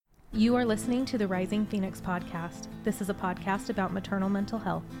You are listening to the Rising Phoenix podcast. This is a podcast about maternal mental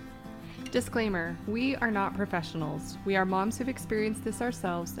health. Disclaimer, we are not professionals. We are moms who've experienced this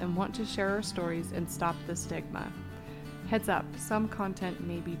ourselves and want to share our stories and stop the stigma. Heads up, some content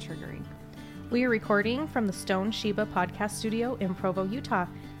may be triggering. We are recording from the Stone Sheba podcast studio in Provo, Utah.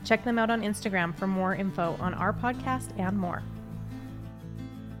 Check them out on Instagram for more info on our podcast and more.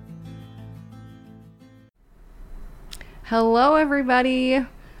 Hello, everybody.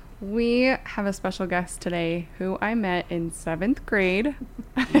 We have a special guest today who I met in 7th grade.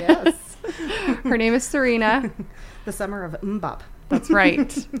 Yes. Her name is Serena. The summer of Mbop. That's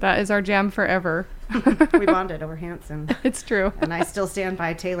right. That is our jam forever. We bonded over Hanson. It's true. And I still stand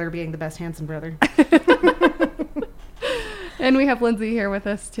by Taylor being the best Hanson brother. And we have Lindsay here with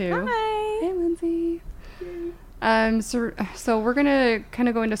us too. Hi. Hey, Lindsay. So we're going to kind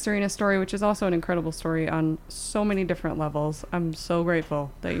of go into Serena's story, which is also an incredible story on so many different levels. I'm so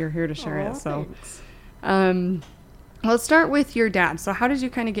grateful that you're here to share it. So, Thanks. let's start with your dad. So how did you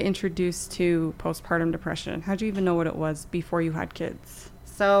kind of get introduced to postpartum depression? How did you even know what it was before you had kids?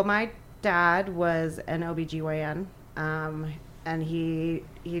 So my dad was an OBGYN, and he'd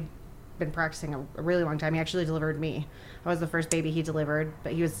been practicing a really long time. He actually delivered me. I was the first baby he delivered,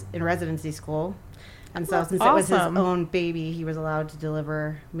 but he was in residency school. And so since it was his own baby, he was allowed to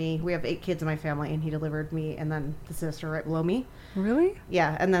deliver me. We have 8 kids in my family, and he delivered me and then the sister right below me. Really?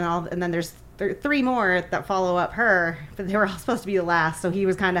 Yeah, and then there's 3 more that follow up her, but they were all supposed to be the last. So he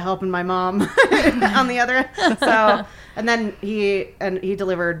was kind of helping my mom on the other end. So, and then he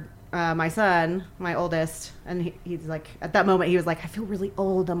delivered my son, my oldest, and he's like, at that moment he was like, I feel really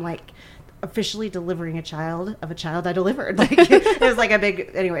old. I'm like officially delivering a child of a child I delivered. Like it was like a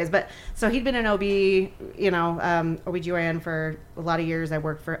big, anyways. But so he'd been an OB, OBGYN for a lot of years. I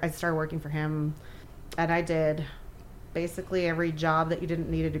started working for him, and I did basically every job that you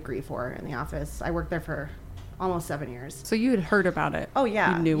didn't need a degree for in the office. I worked there for almost 7 years. So you had heard about it. Oh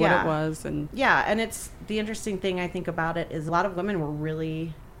yeah. You knew what it was. And yeah. And it's the interesting thing I think about it is a lot of women were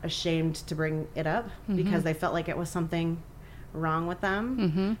really ashamed to bring it up because they felt like it was something wrong with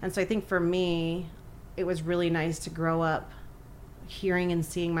them. And so I think for me, it was really nice to grow up hearing and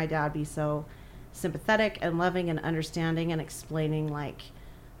seeing my dad be so sympathetic and loving and understanding and explaining like,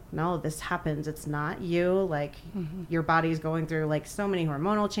 no, this happens. It's not you. Like your body's going through like so many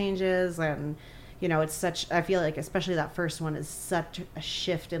hormonal changes. And, I feel like especially that first one is such a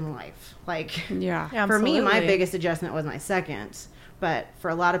shift in life. Like yeah, for me, my biggest adjustment was my second. But for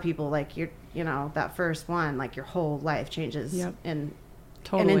a lot of people, like that first one, like your whole life changes in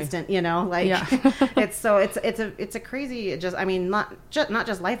an instant, it's a crazy I mean, not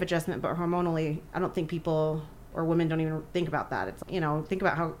just life adjustment, but hormonally, I don't think people or women don't even think about that. It's, think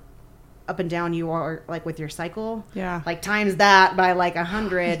about how up and down you are, like with your cycle, like times that by like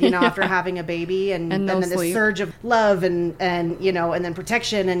 100, after having a baby and then this surge of love and then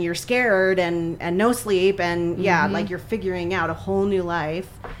protection, and you're scared and no sleep and like you're figuring out a whole new life,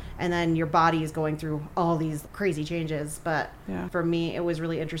 and then your body is going through all these crazy changes. But for me, it was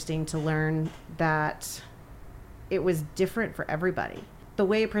really interesting to learn that it was different for everybody, the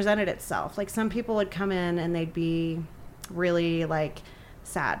way it presented itself. Like some people would come in and they'd be really like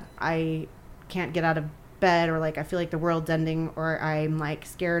sad, I can't get out of bed, or like I feel like the world's ending, or I'm like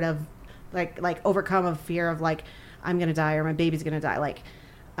scared of like overcome of fear of like I'm gonna die or my baby's gonna die. Like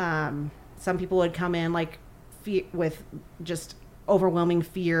some people would come in like with just overwhelming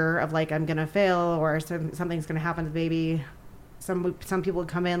fear of like I'm gonna fail or something's gonna happen to the baby. Some people would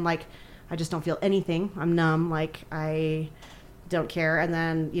come in like I just don't feel anything, I'm numb, like I don't care. And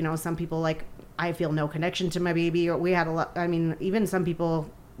then some people like I feel no connection to my baby, or we had a lot. I mean, even some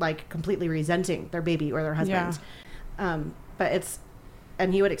people like completely resenting their baby or their husband. But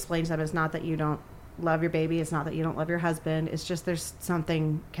and he would explain to them, it's not that you don't love your baby. It's not that you don't love your husband. It's just there's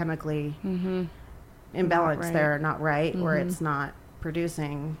something chemically imbalanced there, not right, or it's not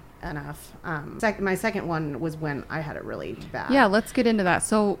producing enough. My second one was when I had it really bad. Yeah, let's get into that.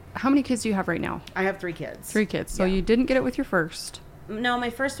 So how many kids do you have right now? I have 3 kids. 3 kids. So you didn't get it with your first? No, my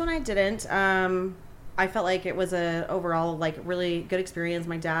first one I didn't. I felt like it was a overall like really good experience.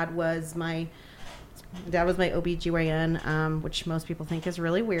 My dad was my OBGYN, which most people think is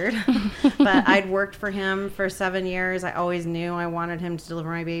really weird. But I'd worked for him for 7 years. I always knew I wanted him to deliver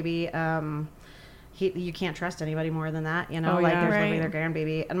my baby. You can't trust anybody more than that, there's literally their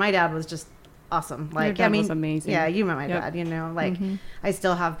grandbaby. And my dad was just awesome. Like, your dad was amazing. Yeah, you met my dad, like I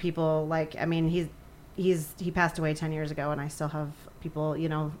still have people like, I mean, he passed away 10 years ago, and I still have people,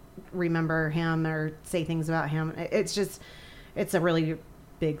 remember him or say things about him. It's a really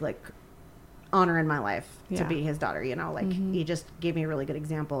big, like, honor in my life to be his daughter, you know, like he just gave me a really good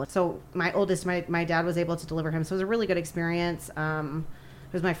example. So my oldest, my dad was able to deliver him. So it was a really good experience.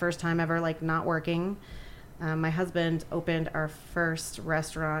 It was my first time ever like not working. My husband opened our first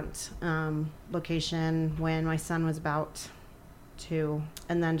restaurant location when my son was about 2.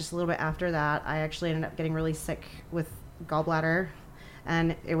 And then just a little bit after that, I actually ended up getting really sick with gallbladder.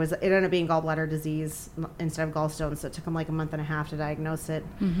 And it ended up being gallbladder disease instead of gallstones. So it took him like a month and a half to diagnose it.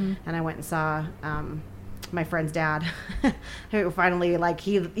 And I went and saw my friend's dad, who finally, like,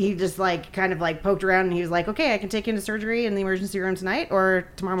 he just like kind of like poked around and he was like, okay, I can take you into surgery in the emergency room tonight or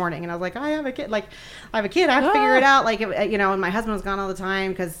tomorrow morning. And I was like, I have a kid. I have to figure it out. Like, you know, and my husband was gone all the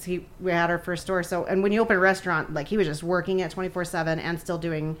time because we had our first store. So, and when you open a restaurant, like, he was just working at 24/7 and still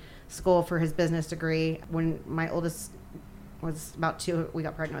doing school for his business degree. When my oldest was about 2, we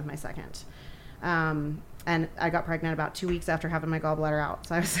got pregnant with my second. And I got pregnant about 2 weeks after having my gallbladder out.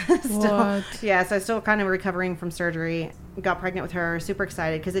 So I was so I was still kind of recovering from surgery. Got pregnant with her, super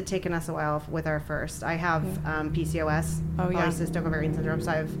excited because it'd taken us a while with our first. I have PCOS, polycystic ovarian syndrome,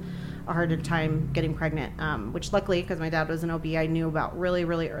 so I have a harder time getting pregnant, which luckily, because my dad was an OB, I knew about really,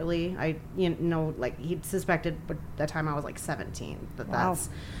 really early. Like he suspected by the time I was like 17 that's.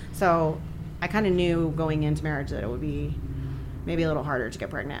 So I kind of knew going into marriage that it would be maybe a little harder to get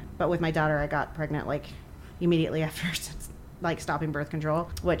pregnant. But with my daughter, I got pregnant like immediately after like stopping birth control,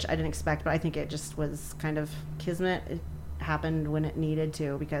 which I didn't expect, but I think it just was kind of kismet. It happened when it needed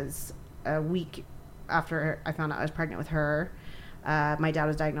to, because a week after I found out I was pregnant with her, my dad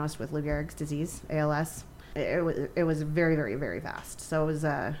was diagnosed with Lou Gehrig's disease, ALS. It was very, very, very fast. So it was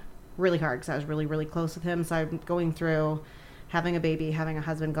really hard because I was really, really close with him. So I'm going through having a baby, having a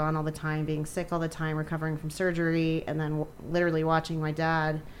husband gone all the time, being sick all the time, recovering from surgery, and then literally watching my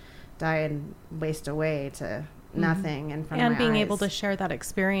dad die and waste away to nothing in front of my eyes. And being able to share that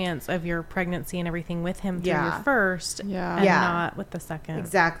experience of your pregnancy and everything with him through your first and not with the second.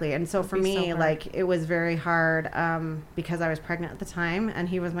 Exactly. And so for me, like, it was very hard because I was pregnant at the time and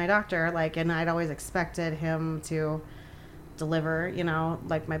he was my doctor, like, and I'd always expected him to deliver, you know,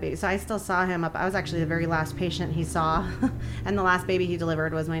 like my baby. So I still saw him I was actually the very last patient he saw and the last baby he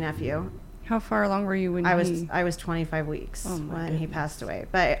delivered was my nephew. How far along were you when I was 25 weeks when he passed away.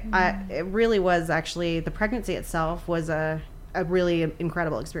 But it really was actually, the pregnancy itself was a really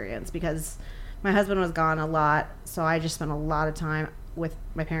incredible experience because my husband was gone a lot. So I just spent a lot of time with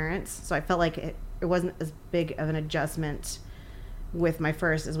my parents. So I felt like it wasn't as big of an adjustment with my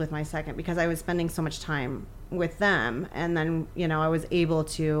first as with my second because I was spending so much time with them. And then, you know, I was able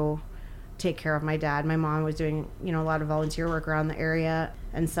to take care of my dad. My mom was doing, you know, a lot of volunteer work around the area.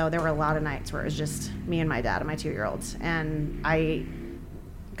 And so there were a lot of nights where it was just me and my dad and my 2-year-olds. And I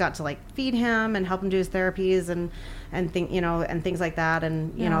got to like feed him and help him do his therapies and things like that.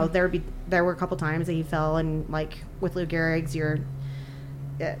 And, you know, there were a couple times that he fell and like with Lou Gehrig's, your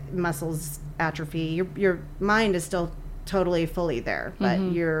muscles atrophy, your mind is still totally fully there, but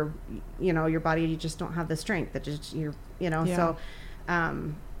your body, you just don't have the strength that just so,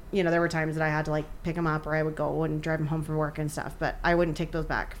 you know, there were times that I had to like pick him up or I would go and drive him home from work and stuff, but I wouldn't take those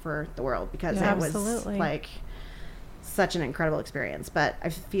back for the world because it was like such an incredible experience. But I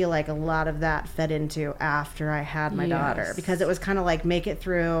feel like a lot of that fed into after I had my daughter because it was kind of like make it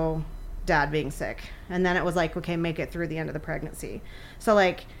through dad being sick. And then it was like, okay, make it through the end of the pregnancy. So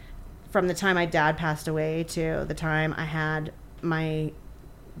like from the time my dad passed away to the time I had my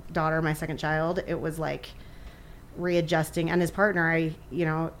daughter, my second child, it was like readjusting. And his partner,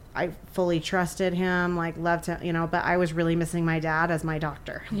 I fully trusted him, like loved him, you know, but I was really missing my dad as my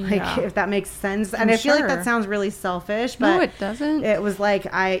doctor, like if that makes sense. And I feel like that sounds really selfish, but no, it doesn't. It was like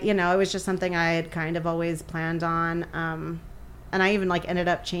it was just something I had kind of always planned on. And I even like ended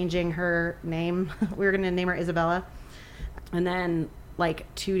up changing her name. We were going to name her Isabella. And then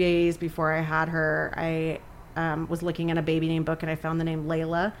like 2 days before I had her, I was looking in a baby name book and I found the name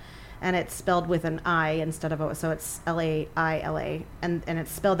Layla. And it's spelled with an I instead of O, so it's Laila, and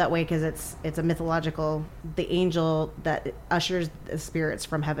it's spelled that way because it's a mythological, the angel that ushers the spirits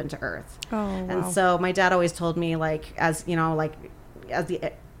from heaven to earth. Oh, wow. And so my dad always told me, like,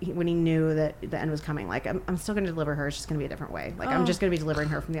 when he knew that the end was coming, like, I'm still going to deliver her. It's just going to be a different way. Like, I'm just going to be delivering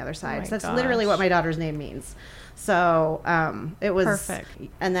her from the other side. So that's literally what my daughter's name means. So it was perfect.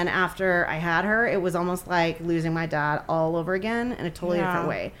 And then after I had her, it was almost like losing my dad all over again in a totally different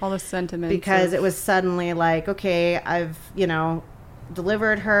way. All the sentiments. Because it was suddenly like, okay, I've,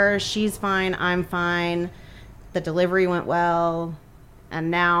 delivered her. She's fine. I'm fine. The delivery went well. And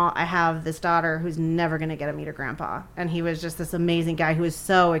now I have this daughter who's never going to get to meet her grandpa. And he was just this amazing guy who was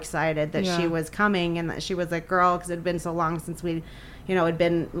so excited that she was coming and that she was a girl because it had been so long since we, it'd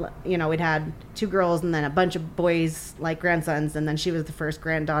been, we'd had 2 girls and then a bunch of boys, like grandsons. And then she was the first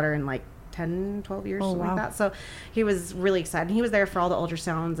granddaughter in like 10, 12 years, something like that. So he was really excited. He was there for all the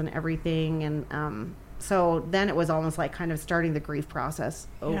ultrasounds and everything. And so then it was almost like kind of starting the grief process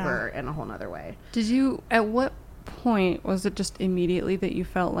over in a whole nother way. At what point was it just immediately that you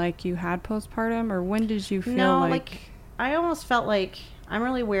felt like you had postpartum, or when did you feel like I almost felt like, I'm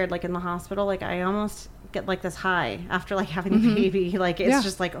really weird, like in the hospital, like I almost get like this high after like having the baby. Like it's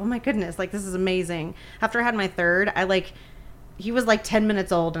just like, oh my goodness, like this is amazing. After I had my third, he was like 10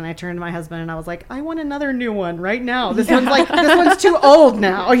 minutes old, and I turned to my husband and I was like, I want another new one right now. This one's too old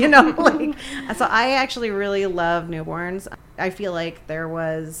now, like, so I actually really love newborns. I feel like there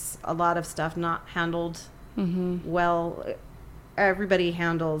was a lot of stuff not handled well. Everybody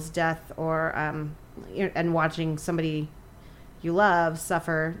handles death or, and watching somebody you love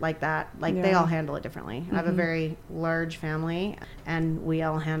suffer like that. Like they all handle it differently. I have a very large family, and we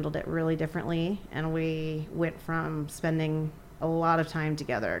all handled it really differently. And we went from spending a lot of time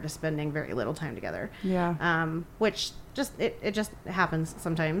together to spending very little time together. Which just it just happens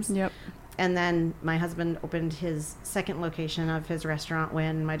sometimes. And then my husband opened his second location of his restaurant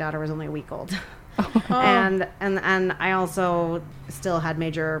when my daughter was only a week old. And I also still had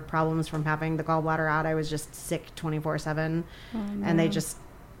major problems from having the gallbladder out. I was just sick 24/7. And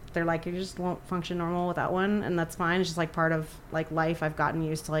they're like, you just won't function normal with that one, and that's fine. It's just like part of like life. I've gotten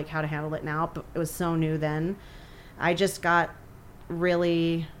used to like how to handle it now, but it was so new then. I just got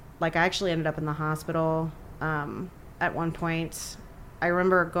really, like, I actually ended up in the hospital at one point. I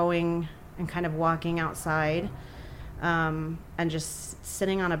remember going and kind of walking outside and just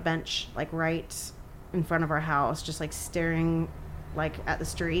sitting on a bench like right in front of our house, just like staring like at the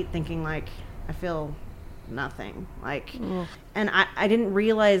street, thinking like, I feel nothing, like. And I didn't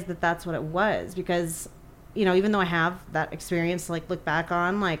realize that that's what it was, because even though I have that experience to like look back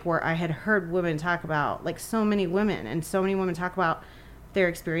on, like where I had heard women talk about, like so many women talk about their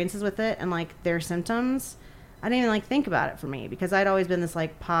experiences with it and like their symptoms, I didn't even like think about it for me, because I'd always been this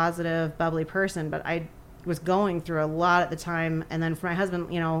like positive, bubbly person, but I was going through a lot at the time. And then for my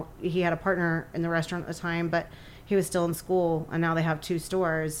husband, he had a partner in the restaurant at the time, but he was still in school, and now they have 2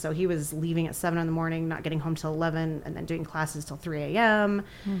 stores. So he was leaving at 7 a.m, not getting home till 11, and then doing classes till 3 a.m.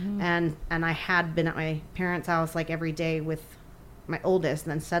 And I had been at my parents' house like every day with my oldest.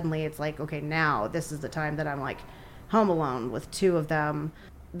 And then suddenly it's like, okay, now this is the time that I'm like home alone with 2 of them.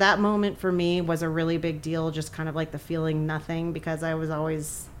 That moment for me was a really big deal, just kind of like the feeling nothing, because I was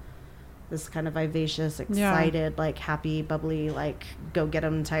always this kind of vivacious, excited, like happy, bubbly, like go get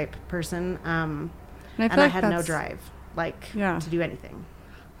 'em type person. And I had no drive, like, to do anything.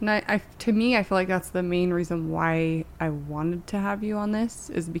 And to me, I feel like that's the main reason why I wanted to have you on this,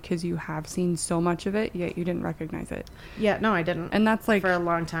 is because you have seen so much of it, yet you didn't recognize it. Yeah, no, I didn't. And that's like... for a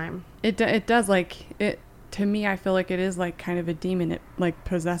long time. It does, like, to me, I feel like it is like kind of a demon. It like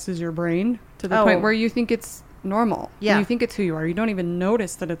possesses your brain to the point where you think it's normal. Yeah. You think it's who you are. You don't even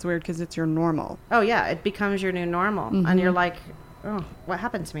notice that it's weird because it's your normal. Oh, yeah. It becomes your new normal. And you're like, oh, what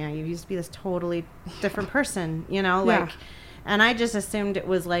happened to me? I used to be this totally different person, like, and I just assumed it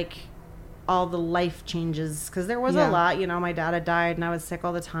was like all the life changes, because there was a lot, my dad had died and I was sick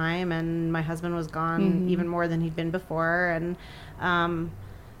all the time, and my husband was gone even more than he'd been before. And,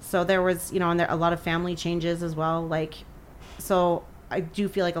 so there was, and there a lot of family changes as well. Like, so I do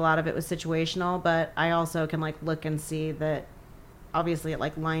feel like a lot of it was situational, but I also can like look and see that obviously it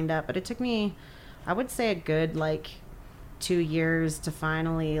like lined up, but it took me, I would say, a good like 2 years to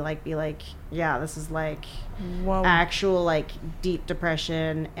finally like be like, yeah, this is like actual like deep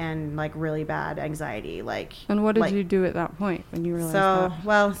depression and like really bad anxiety. Like, and what did you do at that point when you realized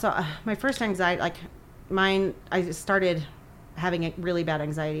that? So my first anxiety, like mine, I started having a really bad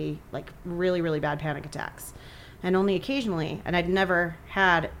anxiety, like really, really bad panic attacks, and only occasionally, and I'd never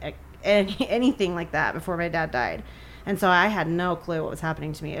had anything like that before my dad died. And so I had no clue what was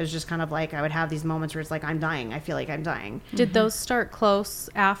happening to me. It was just kind of like I would have these moments where it's like, I'm dying. I feel like I'm dying. Did those start close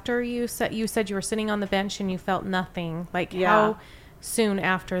after you said you were sitting on the bench and you felt nothing? Like how soon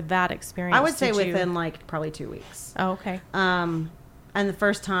after that experience? I would say within like probably 2 weeks. Oh, okay. And the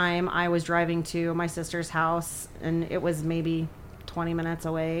first time I was driving to my sister's house, and it was maybe 20 minutes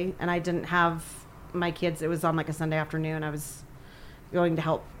away, and I didn't have my kids. It was on like a Sunday afternoon. I was going to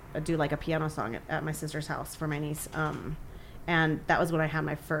help do like a piano song at my sister's house for my niece. And that was when I had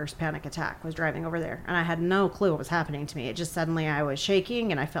my first panic attack, was driving over there. And I had no clue what was happening to me. It just suddenly I was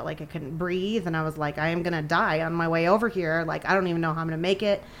shaking and I felt like I couldn't breathe. And I was like, I am going to die on my way over here. Like, I don't even know how I'm going to make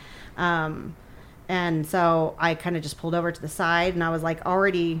it. And so I kind of just pulled over to the side, and I was like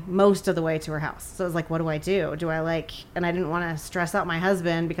already most of the way to her house. So I was like, what do I do? And I didn't want to stress out my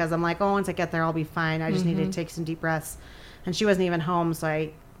husband, because I'm like, oh, once I get there, I'll be fine. I just need to take some deep breaths. And she wasn't even home. So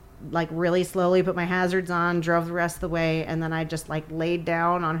I like really slowly put my hazards on, drove the rest of the way. And then I just like laid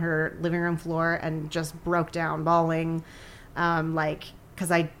down on her living room floor and just broke down bawling.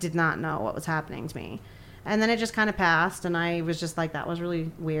 Cause I did not know what was happening to me. And then it just kind of passed. And I was just like, that was really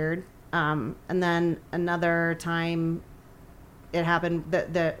weird. And then another time it happened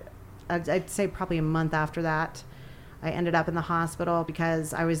I'd say probably a month after that, I ended up in the hospital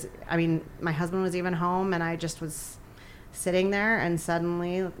because my husband was even home, and I just was sitting there, and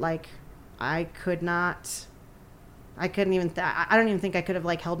suddenly like I don't even think I could have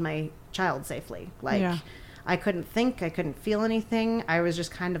like held my child safely. I couldn't think, I couldn't feel anything. I was just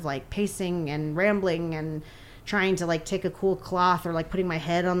kind of like pacing and rambling and trying to like take a cool cloth or like putting my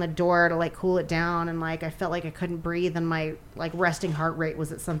head on the door to like cool it down, and like I felt like I couldn't breathe, and my like resting heart rate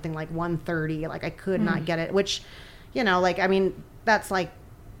was at something like 130. Like I could not get it, which, that's like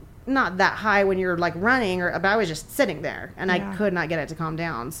not that high when you're like running, but I was just sitting there, and I could not get it to calm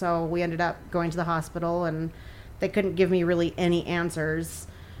down. So we ended up going to the hospital, and they couldn't give me really any answers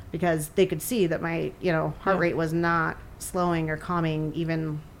because they could see that my heart rate was not slowing or calming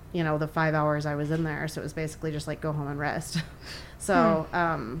even the 5 hours I was in there. So it was basically just like go home and rest. So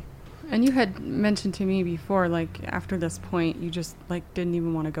and you had mentioned to me before, like after this point you just like didn't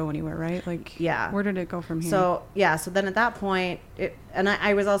even want to go anywhere, right? Like where did it go from here? So then at that point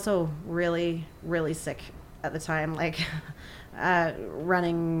I was also really, really sick at the time, like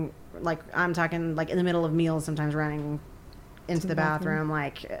running, like I'm talking like in the middle of meals, sometimes running into the bathroom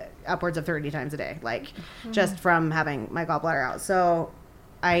like upwards of 30 times a day, like just from having my gallbladder out. So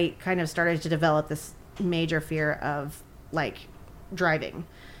I kind of started to develop this major fear of like driving,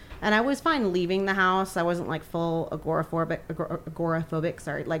 and I was fine leaving the house. I wasn't like full agoraphobic,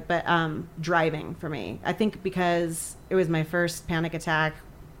 sorry, but driving for me, I think because it was my first panic attack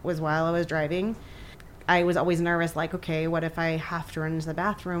was while I was driving. I was always nervous, like, okay, what if I have to run into the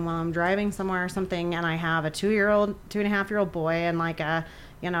bathroom while I'm driving somewhere or something, and I have a 2.5-year-old boy and like a,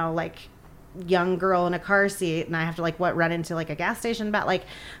 young girl in a car seat, and I have to like run into like a gas station, but like,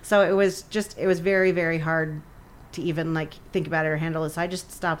 so it was very, very hard to even like think about it or handle it. So I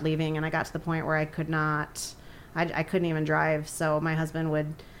just stopped leaving, and I got to the point where I couldn't even drive. So my husband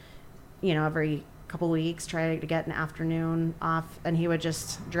would, every couple weeks try to get an afternoon off, and he would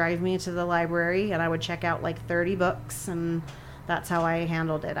just drive me to the library, and I would check out like 30 books, and that's how I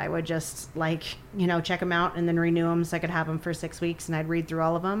handled it. I would just like, check them out and then renew them so I could have them for 6 weeks, and I'd read through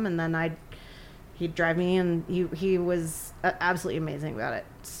all of them, and then he'd drive me, and he was absolutely amazing about it.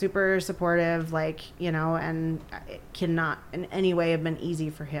 Super supportive, like, and it cannot in any way have been easy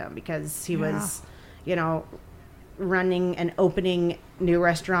for him because he was, running and opening new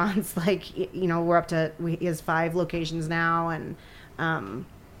restaurants. Like, we're up to, he has 5 locations now, and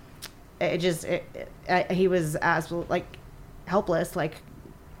he was absolutely like helpless. Like,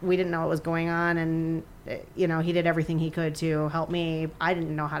 we didn't know what was going on, and he did everything he could to help me. I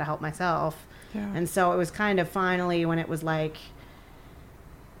didn't know how to help myself. And so it was kind of finally when it was like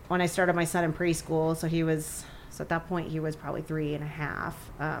when I started my son in preschool. So at that point he was probably 3.5,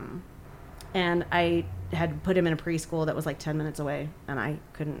 and I had put him in a preschool that was like 10 minutes away, and I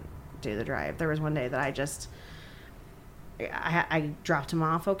couldn't do the drive. There was one day that I dropped him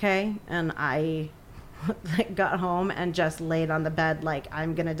off, okay, and I got home and just laid on the bed like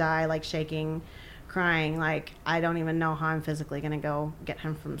I'm gonna die, like shaking, crying, like I don't even know how I'm physically gonna go get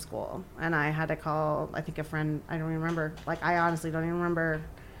him from school. And I had to call, I think, a friend. I don't even remember, like I honestly don't even remember,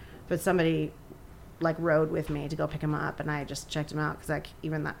 but somebody like rode with me to go pick him up, and I just checked him out because like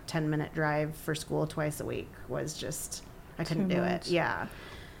even that 10-minute drive for school twice a week was just, I couldn't do it. So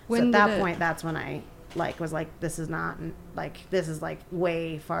at that point, that's when I like was like, this is like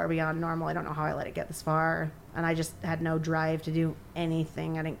way far beyond normal. I don't know how I let it get this far. And I just had no drive to do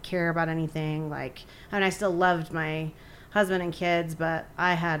anything. I didn't care about anything. And I still loved my husband and kids, but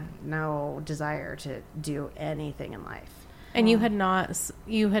I had no desire to do anything in life. And you had not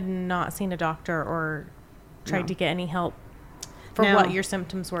seen a doctor or tried to get any help for what your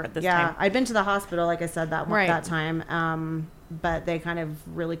symptoms were at this time? Yeah, I'd been to the hospital, like I said, that time, but they kind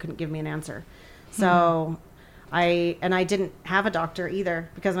of really couldn't give me an answer. So I didn't have a doctor either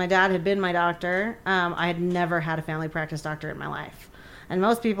because my dad had been my doctor. I had never had a family practice doctor in my life. And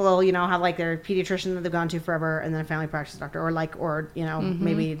most people, have like their pediatrician that they've gone to forever and then a family practice doctor, or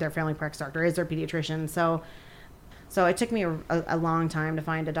maybe their family practice doctor is their pediatrician. So it took me a long time to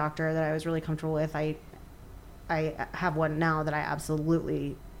find a doctor that I was really comfortable with. I have one now that I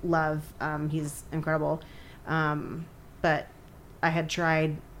absolutely love. He's incredible. But I had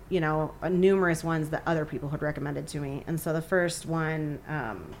tried, numerous ones that other people had recommended to me. And so the first one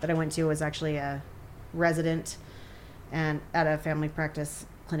that I went to was actually a resident and at a family practice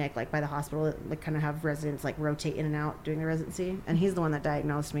clinic, like by the hospital, like kind of have residents like rotate in and out doing the residency. And he's the one that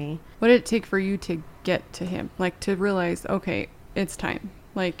diagnosed me. What did it take for you to get to him? Like to realize, okay, it's time.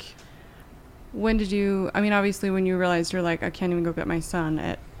 Like when did you, obviously when you realized you're like, I can't even go get my son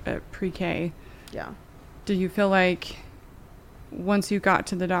at pre-K. Yeah. Do you feel like once you got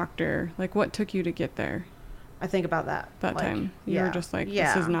to the doctor, like what took you to get there? I think about that time. You were just like,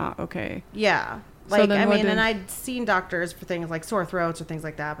 this is not okay. Yeah. Like, so and I'd seen doctors for things like sore throats or things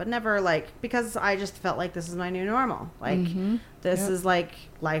like that, but never because I just felt like this is my new normal. Like this is like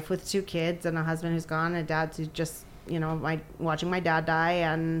life with 2 kids and a husband who's gone and a dad who's just, watching my dad die,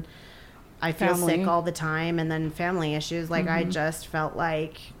 and I feel sick all the time, and then family issues. Like I just felt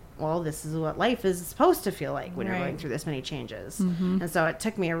like, well, this is what life is supposed to feel like when you're going through this many changes. And so it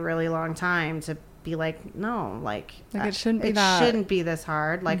took me a really long time to be like, no, like it shouldn't be it shouldn't be this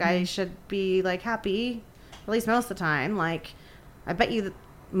hard. Like I should be like happy, at least most of the time. Like I bet you that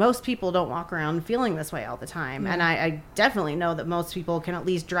most people don't walk around feeling this way all the time. And I definitely know that most people can at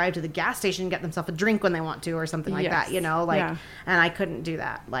least drive to the gas station and get themselves a drink when they want to or something like that, and I couldn't do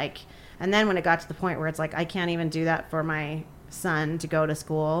that. Like, and then when it got to the point where it's like, I can't even do that for my son to go to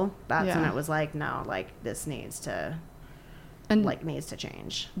school, that's when it was like, no, like this needs to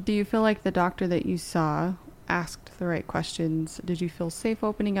change. Do you feel like the doctor that you saw asked the right questions? Did you feel safe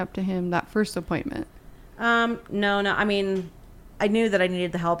opening up to him that first appointment? No. I knew that I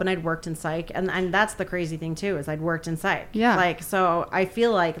needed the help, and I'd worked in psych, and that's the crazy thing too, is I'd worked in psych. Yeah. Like, so I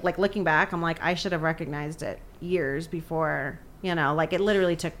feel like looking back, I'm like, I should have recognized it years before, like it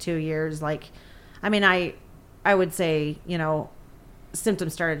literally took 2 years. Like, I would say,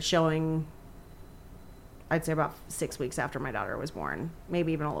 symptoms started showing, I'd say about 6 weeks after my daughter was born,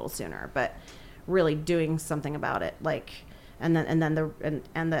 maybe even a little sooner, but really doing something about it. Like, and then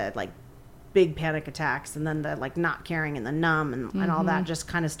the like big panic attacks, and then the like not caring and the numb and all that just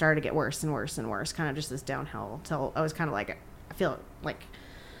kind of started to get worse and worse and worse, kind of just this downhill till I was kind of like, I feel like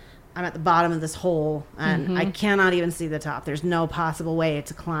I'm at the bottom of this hole and I cannot even see the top. There's no possible way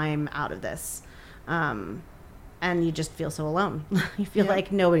to climb out of this. And you just feel so alone. You feel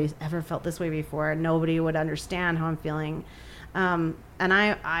like nobody's ever felt this way before. Nobody would understand how I'm feeling. And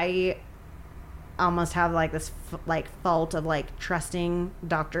I almost have like this fault of like trusting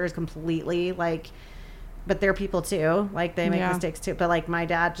doctors completely. Like, but they're people too. Like they make mistakes too. But like my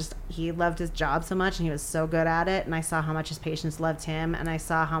dad he loved his job so much and he was so good at it. And I saw how much his patients loved him. And I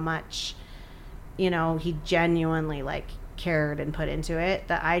saw how much, he genuinely like cared and put into it,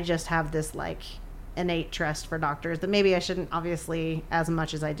 that I just have this like innate trust for doctors that maybe I shouldn't obviously as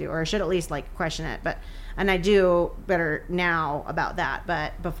much as I do, or I should at least like question it, and I do better now about that.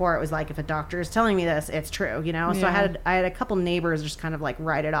 But before it was like, if a doctor is telling me this, it's true, so I had a couple neighbors just kind of like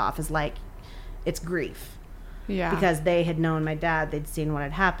write it off as like it's grief, because they had known my dad, they'd seen what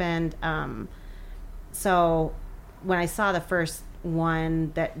had happened. So when I saw the first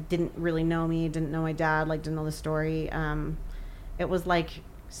one that didn't really know me, didn't know my dad, like didn't know the story, it was like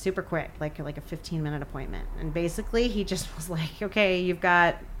super quick, like a 15-minute appointment. And basically he just was like, okay, you've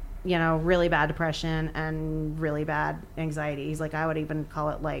got, really bad depression and really bad anxiety. He's like, I would even call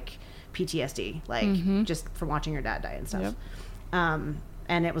it like PTSD, like just from watching your dad die and stuff.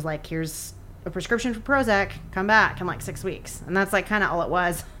 And it was like, here's a prescription for Prozac, come back in like 6 weeks. And that's like kind of all it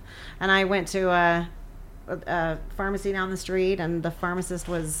was. And I went to a pharmacy down the street, and the pharmacist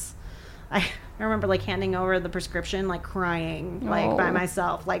was, I remember like handing over the prescription, like crying, like by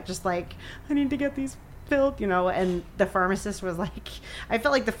myself, like just like, I need to get these filled, and the pharmacist was like, I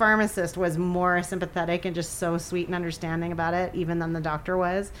felt like the pharmacist was more sympathetic and just so sweet and understanding about it even than the doctor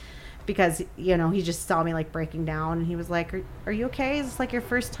was, because, he just saw me like breaking down, and he was like, are you okay? Is this like your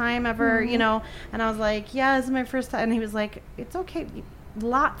first time ever, and I was like, yeah, this is my first time. And he was like, it's okay.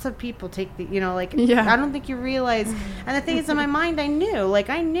 Lots of people take the, I don't think you realize. And the thing is, in my mind, I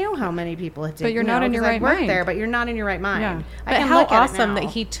knew how many people had taken. But you're not in your right mind. There, but you're not in your right mind. Yeah. But how awesome that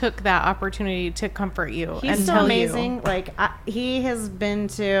he took that opportunity to comfort you. He's so amazing. You. Like he has been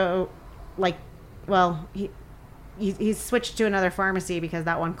to, he switched to another pharmacy because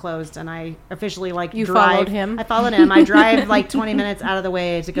that one closed, and I officially followed him. I followed him. I drive like 20 minutes out of the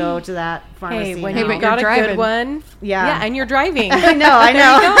way to go to that pharmacy. Hey, when you got a good one, yeah, and you're driving. I know,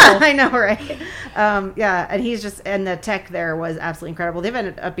 I know, right? And he's just, and the tech there was absolutely incredible. They've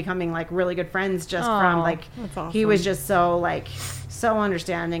ended up becoming like really good friends just from like, that's awesome. He was just so like so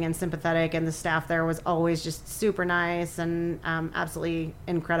understanding and sympathetic, and the staff there was always just super nice and absolutely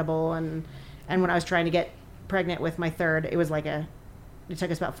incredible. And when I was trying to get pregnant with my third, it was like it took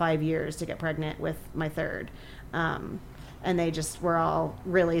us about 5 years to get pregnant with my third. And they just were all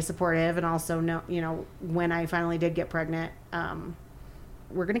really supportive, and also when I finally did get pregnant,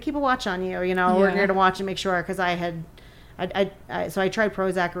 we're going to keep a watch on you, we're going to watch and make sure, because so I tried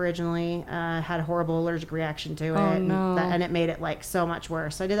Prozac originally, had a horrible allergic reaction to it. Oh, no. And it made it like so much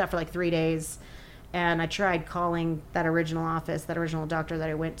worse. So I did that for like 3 days, and I tried calling that original office, that original doctor that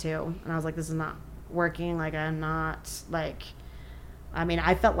I went to, and I was like, this is not working. Like, I'm not like,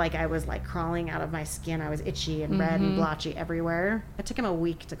 I felt like I was like crawling out of my skin. I was itchy and red and blotchy everywhere. It took him a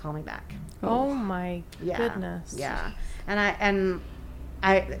week to call me back. Oh my goodness. Yeah. And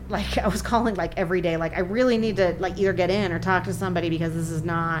I was calling like every day. Like, I really need to like either get in or talk to somebody, because this is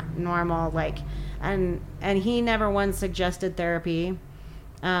not normal. Like, and he never once suggested therapy,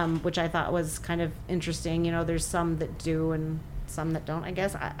 which I thought was kind of interesting. There's some that do and some that don't, I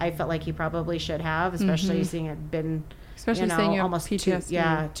guess. I felt like he probably should have, especially seeing it been, especially saying you almost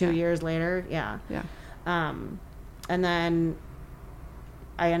PTSD. 2 years later. Yeah. Yeah. And then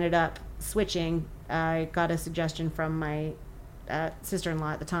I ended up switching. I got a suggestion from my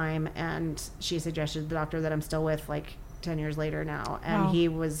sister-in-law at the time, and she suggested the doctor that I'm still with like 10 years later now. And he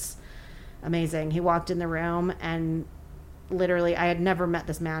was amazing. He walked in the room, and literally I had never met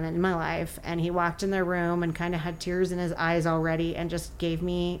this man in my life, and he walked in their room and kind of had tears in his eyes already, and just gave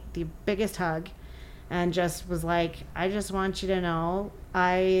me the biggest hug, and just was like, I just want you to know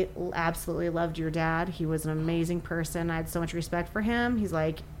I absolutely loved your dad. He was an amazing person. I had so much respect for him. He's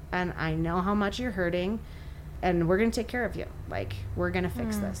like, and I know how much you're hurting, and we're going to take care of you. Like, we're going to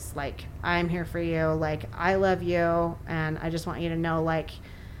fix this. Like, I'm here for you. Like, I love you, and I just want you to know, like,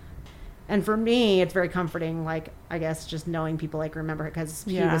 and for me, it's very comforting, like, I guess, just knowing people, like, remember it, because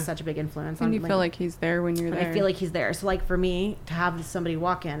he was such a big influence and on you feel like he's there when you're there. I feel like he's there. So, like, for me, to have somebody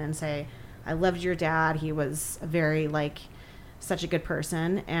walk in and say, I loved your dad. He was very, like, such a good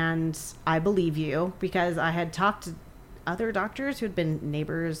person, and I believe you, because I had talked to other doctors who had been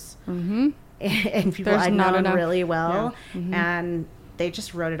neighbors and people I'd known really well, and they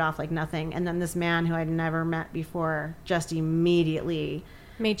just wrote it off like nothing. And then this man who I'd never met before just immediately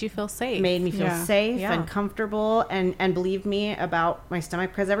made you feel safe. Made me feel safe and comfortable, and believed me about my stomach,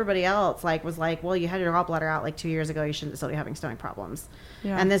 because everybody else like was like, well, you had your gallbladder out like 2 years ago, you shouldn't still be having stomach problems.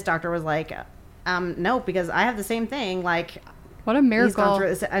 And this doctor was like, no, because I have the same thing. Like, what a miracle. He's gone through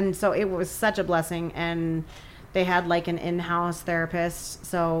this. And so it was such a blessing. And they had like an in-house therapist,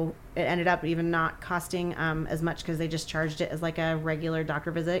 so it ended up even not costing as much, because they just charged it as like a regular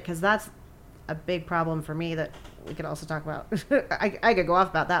doctor visit, because that's a big problem for me that we could also talk about. I could go off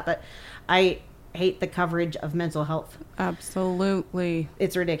about that, but I hate the coverage of mental health. Absolutely.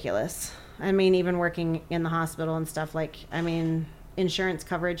 It's ridiculous. I mean, even working in the hospital and stuff, like, I mean, insurance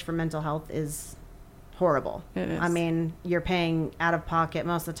coverage for mental health is horrible. It is. I mean, you're paying out of pocket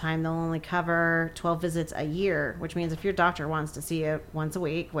most of the time. They'll only cover 12 visits a year, which means if your doctor wants to see you once a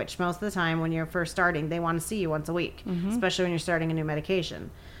week, which most of the time when you're first starting, they want to see you once a week, especially when you're starting a new medication.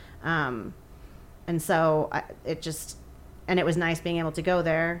 And so it was nice being able to go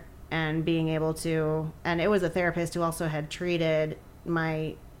there and being able to, and it was a therapist who also had treated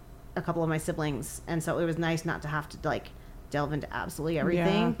a couple of my siblings. And so it was nice not to have to like delve into absolutely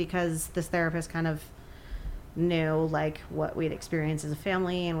everything, because this therapist kind of knew like what we'd experienced as a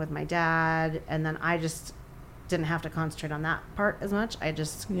family and with my dad, and then I just didn't have to concentrate on that part as much. I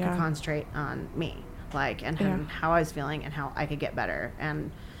just could concentrate on me, like, and how I was feeling and how I could get better.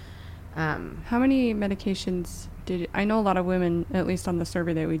 And how many medications I know a lot of women, at least on the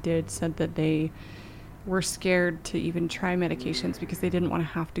survey that we did, said that they were scared to even try medications because they didn't want to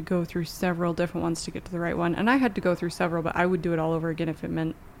have to go through several different ones to get to the right one. And I had to go through several, but I would do it all over again if it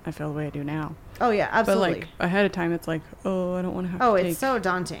meant I feel the way I do now. Oh yeah, absolutely. But like ahead of time, it's like, oh, I don't want to have to take. Oh, it's so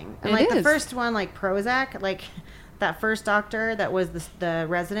daunting. And like the first one, like Prozac, like that first doctor that was the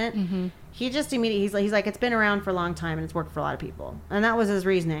resident, he just immediately, he's like, it's been around for a long time and it's worked for a lot of people. And that was his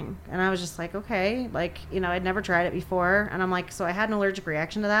reasoning. And I was just like, okay, like, I'd never tried it before. And I'm like, so I had an allergic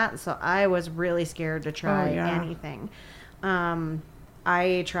reaction to that. So I was really scared to try anything.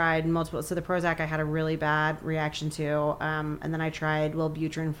 I tried multiple. So the Prozac I had a really bad reaction to. And then I tried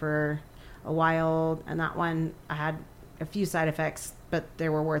Wellbutrin for a while. And that one, I had a few side effects, but they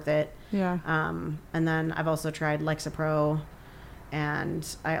were worth it. Yeah. And then I've also tried Lexapro. And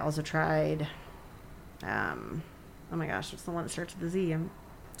I also tried, oh my gosh, what's the one that starts with a Z?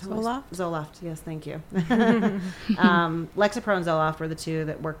 Zoloft? Zoloft, yes, thank you. Lexapro and Zoloft were the two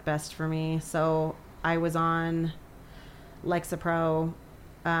that worked best for me. So I was on Lexapro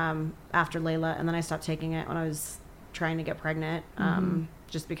after Layla, and then I stopped taking it when I was trying to get pregnant,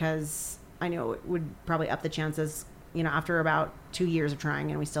 just because I knew it would probably up the chances, after about 2 years of trying,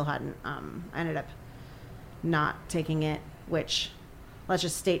 and we still hadn't. I ended up not taking it, which, let's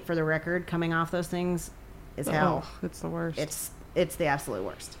just state for the record, coming off those things is hell. It's the worst. It's the absolute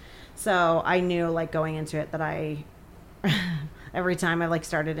worst. So I knew, like, going into it that I every time I like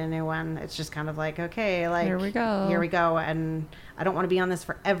started a new one, it's just kind of like, okay, like, here we go, and I don't want to be on this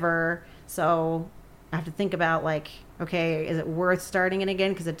forever, so I have to think about, like, okay, is it worth starting it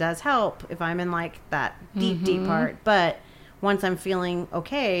again? Because it does help if I'm in, like, that deep part. But once I'm feeling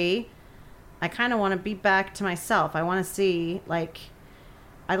okay, I kind of want to be back to myself. I want to see, like,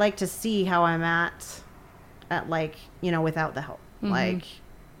 I like to see how I'm at like, without the help, like,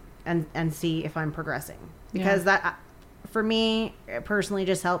 and see if I'm progressing, because that, for me, it personally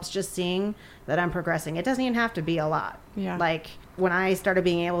just helps just seeing that I'm progressing. It doesn't even have to be a lot. Yeah. Like, when I started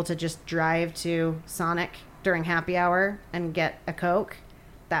being able to just drive to Sonic during happy hour and get a Coke,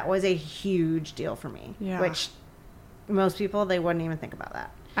 that was a huge deal for me. Yeah. Which most people, they wouldn't even think about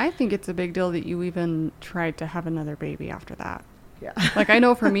that. I think it's a big deal that you even tried to have another baby after that. Yeah. Like, I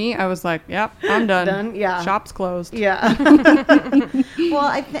know for me, I was like, yep, I'm done. Done? Yeah. Shop's closed. Yeah. Well,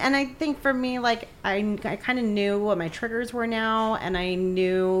 I think for me, like, I kind of knew what my triggers were now, and I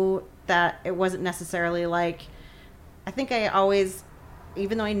knew that it wasn't necessarily like, I think I always,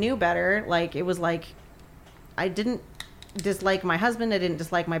 even though I knew better, like, it was like, I didn't dislike my husband, I didn't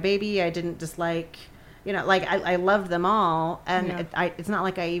dislike my baby, I didn't dislike, like, I loved them all, and it's not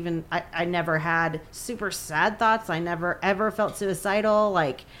like I never had super sad thoughts, I never ever felt suicidal,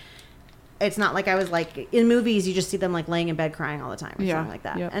 like, it's not like I was, like, in movies you just see them, like, laying in bed crying all the time or something like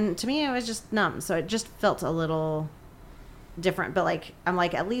that. Yep. And to me it was just numb, so it just felt a little different, but, like, I'm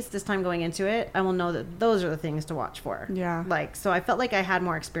like, at least this time going into it, I will know that those are the things to watch for. Yeah. Like, so I felt like I had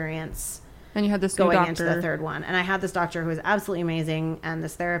more experience. And you had this going new doctor into the third one, and I had this doctor who was absolutely amazing, and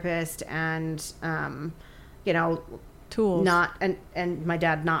this therapist, and tools, and my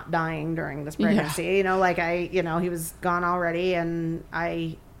dad not dying during this pregnancy. Like, he was gone already, and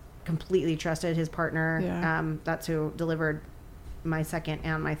I completely trusted his partner. Yeah. That's who delivered my second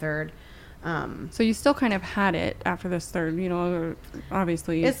and my third. So you still kind of had it after this third,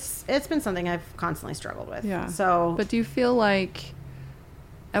 obviously. It's been something I've constantly struggled with. Yeah. So, but do you feel like,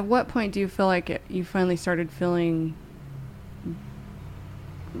 at what point do you feel like you finally started feeling,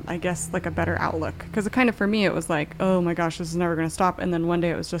 I guess, like, a better outlook? Because kind of, for me, it was like, oh my gosh, this is never going to stop. And then one day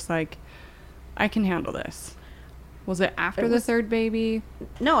it was just like, I can handle this. Was it after the third baby?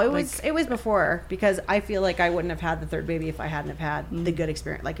 No, it was before, because I feel like I wouldn't have had the third baby if I hadn't have had the good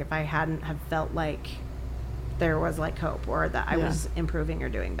experience. Like, if I hadn't have felt like there was, like, hope, or that I was improving or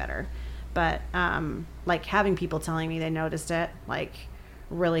doing better. But like, having people telling me they noticed it, like,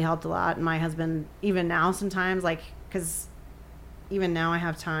 really helped a lot. And my husband, even now, sometimes, like, because even now I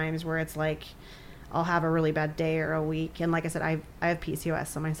have times where it's like I'll have a really bad day or a week, and like I said, I have PCOS,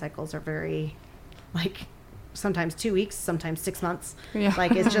 so my cycles are very, like, sometimes 2 weeks, sometimes 6 months. Yeah.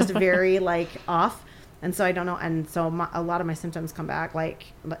 Like, it's just very, like, off. And so I don't know. And so a lot of my symptoms come back, like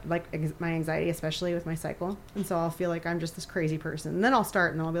my anxiety, especially with my cycle. And so I'll feel like I'm just this crazy person. And then I'll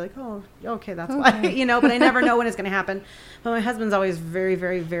start, and then I'll be like, oh, okay, that's why, but I never know when it's going to happen. But my husband's always very,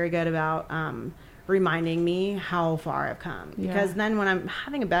 very, very good about reminding me how far I've come. Because then when I'm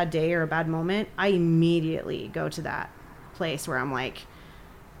having a bad day or a bad moment, I immediately go to that place where I'm like,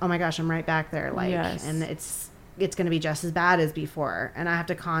 oh my gosh, I'm right back there. Like, and it's going to be just as bad as before. And I have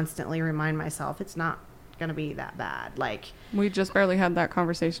to constantly remind myself it's not going to be that bad. Like, we just barely had that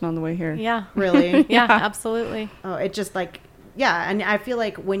conversation on the way here. Yeah. Really? Yeah, absolutely. Oh, it just, like, and I feel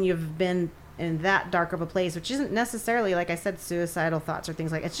like when you've been in that dark of a place, which isn't necessarily, like I said, suicidal thoughts or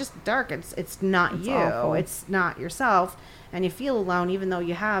things like, it's just dark. It's not you. Awful. It's not yourself. And you feel alone, even though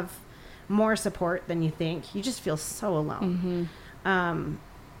you have more support than you think. You just feel so alone.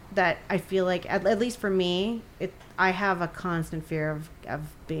 That I feel like, at least for me, I have a constant fear of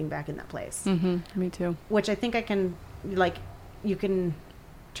being back in that place. Me too. Which I think I can, like, you can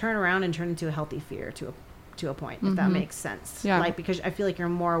turn around and turn into a healthy fear to a point, if that makes sense. Yeah. Like, because I feel like you're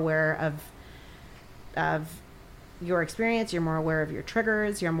more aware of your experience, you're more aware of your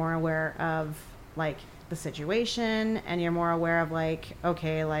triggers, you're more aware of, like, the situation, and you're more aware of, like,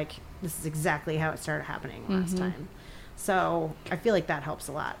 okay, like, this is exactly how it started happening last time. So I feel like that helps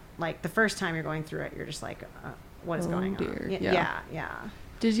a lot. Like, the first time you're going through it, you're just like, what is going on? Yeah.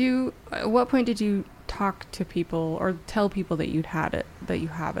 Did you, at what point did you talk to people or tell people that you have it?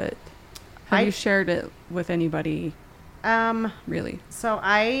 Have you shared it with anybody? Really? So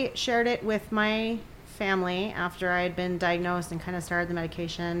I shared it with my family after I had been diagnosed and kind of started the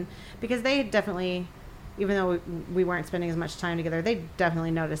medication, because they definitely, even though we weren't spending as much time together, they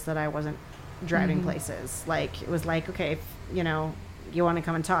definitely noticed that I wasn't driving places. Like, it was like, okay, if, you know, you want to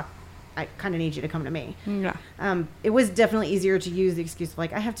come and talk, I kind of need you to come to me. Yeah. It was definitely easier to use the excuse of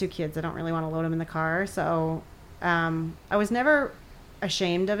like, I have 2 kids. I don't really want to load them in the car. So I was never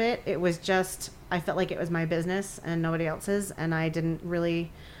ashamed of it. It was just, I felt like it was my business and nobody else's. And I didn't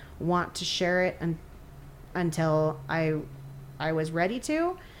really want to share it until I was ready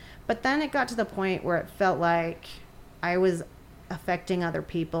to. But then it got to the point where it felt like I was affecting other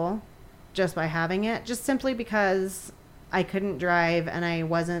people just by having it, just simply because I couldn't drive and I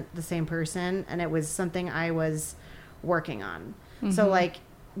wasn't the same person, and it was something I was working on. So like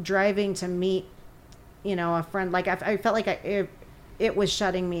driving to meet, you know, a friend, like I felt like it was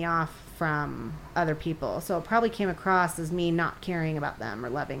shutting me off from other people. So it probably came across as me not caring about them or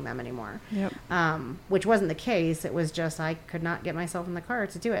loving them anymore. Yep. Which wasn't the case. It was just I could not get myself in the car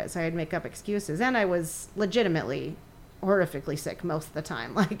to do it. So I'd make up excuses, and I was legitimately horrifically sick most of the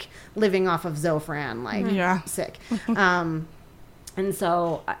time, like living off of Zofran, like sick. And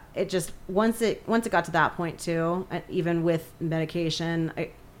so it just, once it got to that point too, even with medication,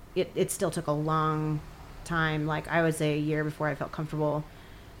 it still took a long time. Like I would say a year before I felt comfortable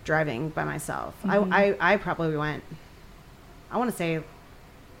driving by myself. I probably went, I want to say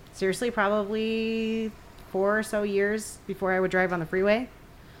seriously, probably 4 or so years before I would drive on the freeway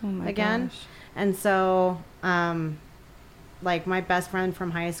again. Gosh. And so, like my best friend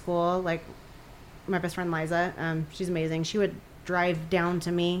from high school, like my best friend Liza, she's amazing. She would drive down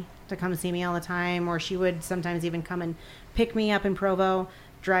to me to come see me all the time, or she would sometimes even come and pick me up in Provo,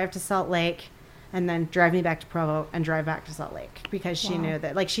 drive to Salt Lake, and then drive me back to Provo and drive back to Salt Lake, because she knew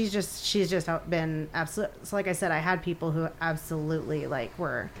that, like, she's just been absolute. So like I said, I had people who absolutely like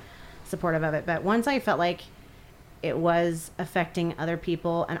were supportive of it. But once I felt like it was affecting other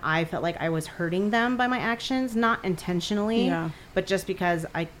people and I felt like I was hurting them by my actions, not intentionally, but just because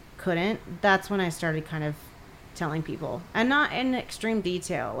I couldn't, that's when I started kind of telling people, and not in extreme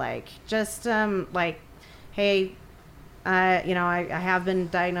detail, like just like, hey, you know, I have been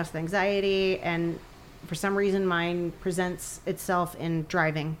diagnosed with anxiety, and for some reason mine presents itself in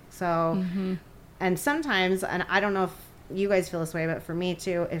driving. So, and sometimes, and I don't know if you guys feel this way, but for me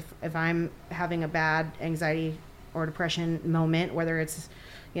too, if I'm having a bad anxiety or depression moment, whether it's,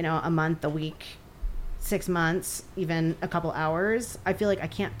 you know, a month, a week, 6 months, even a couple hours, I feel like I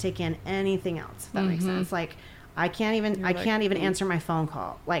can't take in anything else, if that makes sense. Like I can't even answer my phone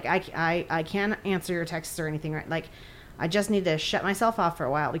call. Like I can't answer your texts or anything, right? Like I just need to shut myself off for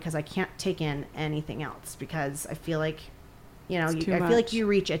a while, because I can't take in anything else, because I feel like, you know, I feel like you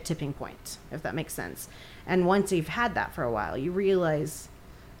reach a tipping point, if that makes sense. And once you've had that for a while, you realize,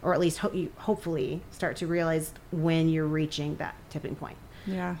 or at least you hopefully start to realize when you're reaching that tipping point.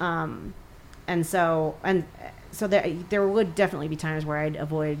 Yeah. And so there would definitely be times where I'd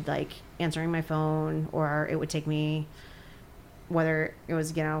avoid like answering my phone, or it would take me, whether it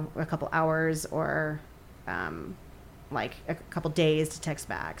was, you know, a couple hours or like a couple days to text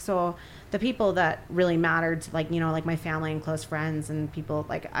back. So the people that really mattered, like, you know, like my family and close friends and people,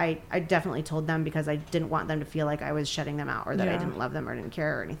 like I definitely told them, because I didn't want them to feel like I was shutting them out, or that I didn't love them or didn't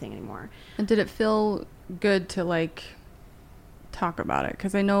care or anything anymore. And did it feel good to like talk about it?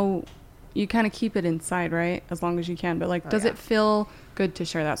 Because I know you kind of keep it inside, right? As long as you can. But like, does it feel good to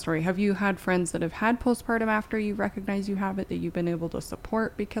share that story? Have you had friends that have had postpartum after you recognize you have it, that you've been able to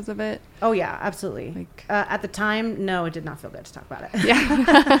support because of it? Oh yeah, absolutely. Like, at the time, no, it did not feel good to talk about it.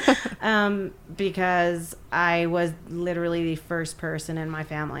 Yeah. Because I was literally the first person in my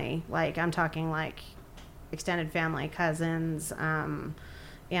family. Like I'm talking like extended family, cousins,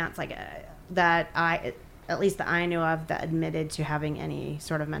 aunts, like that at least that I knew of, that admitted to having any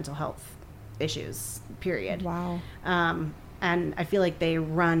sort of mental health issues, period. Wow. And I feel like they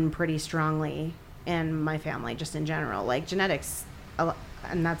run pretty strongly in my family, just in general, like genetics.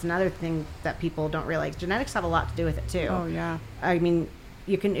 And that's another thing that people don't realize. Genetics have a lot to do with it too. Oh yeah. I mean,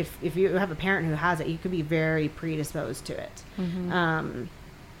 you can, if you have a parent who has it, you could be very predisposed to it.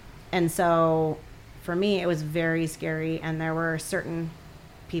 And so for me, it was very scary. And there were certain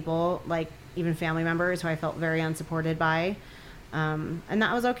people, like even family members, who I felt very unsupported by. And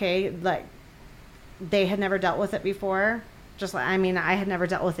that was okay. Like they had never dealt with it before. Just like, I mean, I had never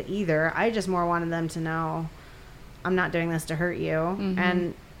dealt with it either. I just more wanted them to know I'm not doing this to hurt you.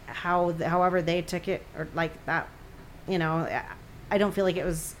 And however they took it, or like that, you know, I don't feel like it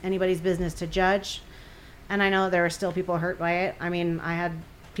was anybody's business to judge. And I know there were still people hurt by it. I mean, I had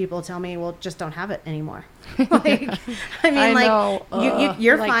people tell me, well, just don't have it anymore. Like, I mean,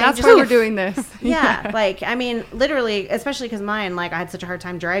 you're like, fine. That's why we're doing this. Yeah. Like, I mean, literally, especially because mine, like, I had such a hard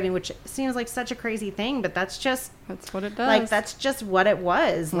time driving, which seems like such a crazy thing, but that's what it does. Like, that's just what it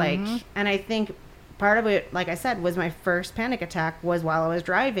was. Like, and I think part of it, like I said, was my first panic attack was while I was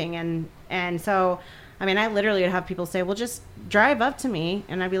driving. And so, I mean, I literally would have people say, well, just drive up to me.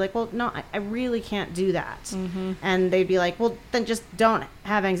 And I'd be like, well, no, I really can't do that. And they'd be like, well, then just don't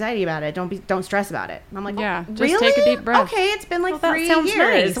have anxiety about it. Don't stress about it. And I'm like, yeah, well, just really? take a deep breath. Okay, it's been like 3 sounds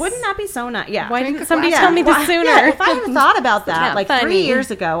years. nice. Wouldn't that be so nice? Yeah. Why didn't somebody tell me this sooner? Yeah, if I had thought about that like funny. 3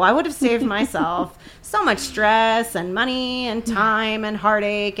 years ago, I would have saved myself so much stress and money and time and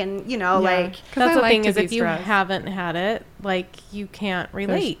heartache and, you know, like. That's the thing is if you haven't had it, like, you can't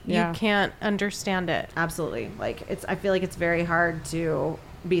relate. Yeah. You can't understand it. Absolutely. Like, I feel like it's very hard to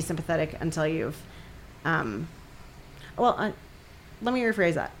be sympathetic until you've, let me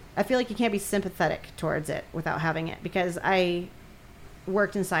rephrase that. I feel like you can't be sympathetic towards it without having it, because I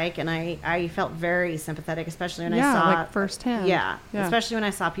worked in psych and I felt very sympathetic, especially when I saw like firsthand. Yeah, especially when I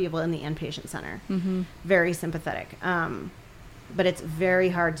saw people in the inpatient center. Very sympathetic. But it's very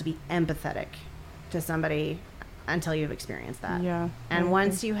hard to be empathetic to somebody until you've experienced that. Yeah. And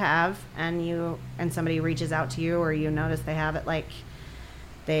once you have, and somebody reaches out to you, or you notice they have it, like,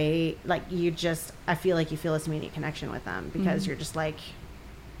 I feel like you feel this immediate connection with them, because you're just like,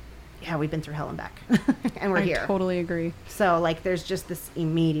 yeah, we've been through hell and back and we're here. I totally agree. So, like, there's just this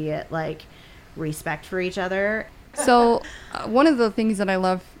immediate, like, respect for each other. So one of the things that I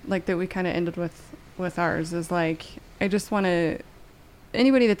love, like, that we kind of ended with ours is, like, I just want to,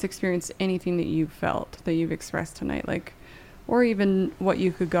 anybody that's experienced anything that you've felt, that you've expressed tonight, like, or even what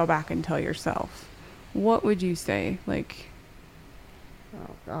you could go back and tell yourself, what would you say? Like,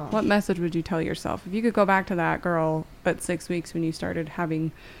 what message would you tell yourself? If you could go back to that girl at 6 weeks when you started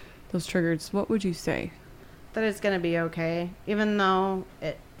having those triggers, what would you say? That it's going to be okay, even though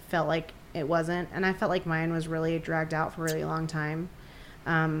it felt like it wasn't. And I felt like mine was really dragged out for a really long time.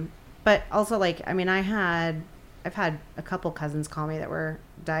 But also, like, I mean, I've had a couple cousins call me that were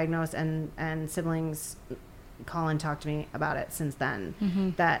diagnosed, and siblings call and talk to me about it since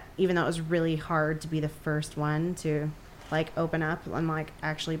then. That even though it was really hard to be the first one to, like, open up and, like,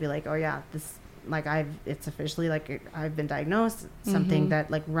 actually be like, oh yeah, this, like, it's officially, like, I've been diagnosed, something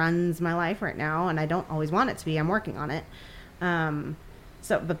that, like, runs my life right now, and I don't always want it to be. I'm working on it.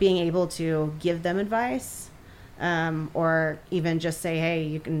 But being able to give them advice, or even just say, hey,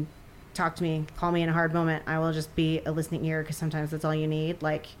 you can talk to me, call me in a hard moment. I will just be a listening ear, because sometimes that's all you need.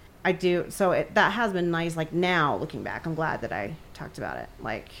 Like, I do. So that has been nice. Like, now looking back, I'm glad that I talked about it.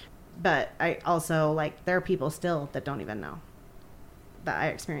 Like, but I also, like, there are people still that don't even know that I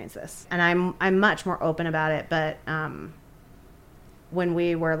experienced this, and I'm much more open about it. But when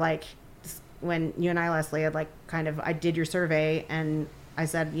we were, like, when you and I, Leslie, had, like, kind of, I did your survey, and I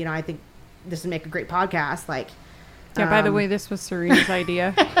said, you know, I think this would make a great podcast. Like, yeah. By the way, this was Serena's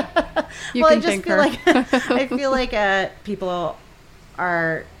idea. You well, can thank her. I feel like people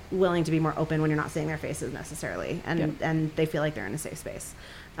are willing to be more open when you're not seeing their faces necessarily, and they feel like they're in a safe space.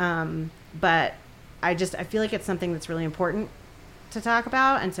 But I feel like it's something that's really important to talk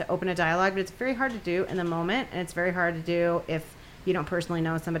about and to open a dialogue, but it's very hard to do in the moment, and it's very hard to do if you don't personally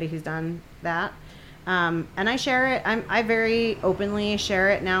know somebody who's done that. And I share it. I very openly share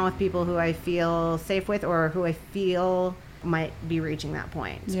it now with people who I feel safe with, or who I feel might be reaching that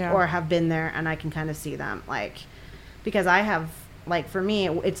point, or have been there, and I can kind of see them, like, because I have, like, for me,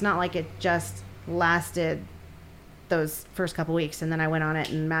 it's not like it just lasted those first couple weeks and then I went on it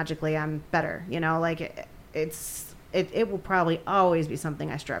and magically I'm better, you know, like, it will probably always be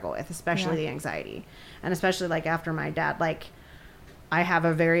something I struggle with, especially the anxiety, and especially, like, after my dad, like, I have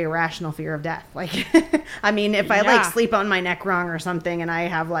a very irrational fear of death. Like, I mean, if I like sleep on my neck wrong or something, and I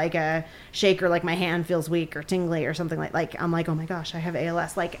have, like, a shake, or, like, my hand feels weak or tingly or something, like I'm like, oh my gosh, I have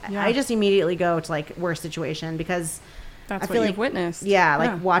ALS. Like, I just immediately go to, like, worst situation, because that's I feel what like you've witnessed. Yeah,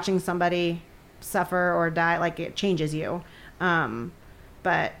 like, watching somebody suffer or die, like, it changes you. And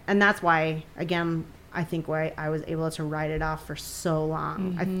that's why, again, I think why I was able to write it off for so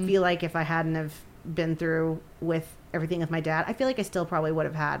long. I feel like if I hadn't have been through with everything with my dad, I feel like I still probably would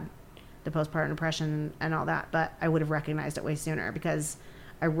have had the postpartum depression and all that, but I would have recognized it way sooner, because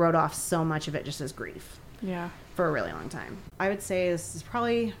I wrote off so much of it just as grief for a really long time. I would say this is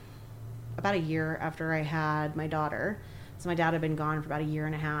probably about a year after I had my daughter. So my dad had been gone for about a year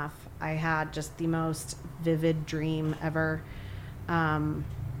and a half. I had just the most vivid dream ever. And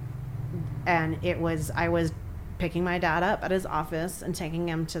I was picking my dad up at his office and taking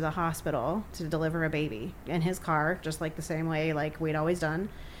him to the hospital to deliver a baby in his car, just like the same way like we'd always done.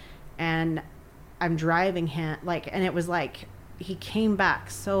 And I'm driving him, like, and it was like he came back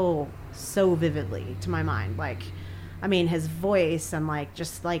so vividly to my mind. Like, I mean, his voice and like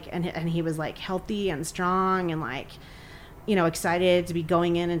just like and he was like healthy and strong and like, you know, excited to be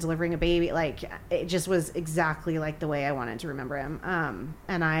going in and delivering a baby. Like, it just was exactly like the way I wanted to remember him.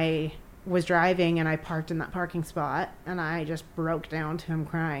 And I was driving and I parked in that parking spot and I just broke down to him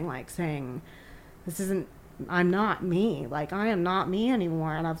crying, like saying, I'm not me. Like, I am not me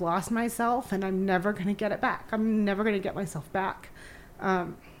anymore. And I've lost myself and I'm never going to get it back. I'm never going to get myself back.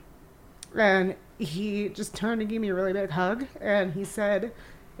 And he just turned and gave me a really big hug. And he said,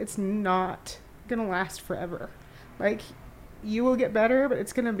 it's not going to last forever. Like, you will get better, but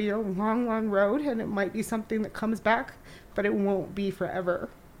it's going to be a long, long road. And it might be something that comes back, but it won't be forever.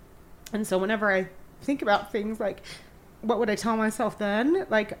 And so whenever I think about things like, what would I tell myself then?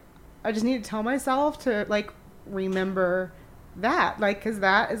 Like, I just need to tell myself to, like, remember that. Like, because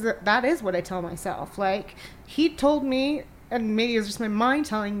that is what I tell myself. Like, he told me, and maybe it was just my mind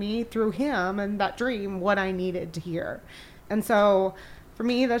telling me through him and that dream what I needed to hear. And so for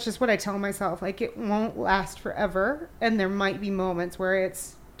me, that's just what I tell myself. Like, it won't last forever. And there might be moments where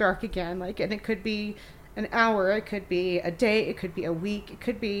it's dark again. Like, and it could be an hour, it could be a day, it could be a week, it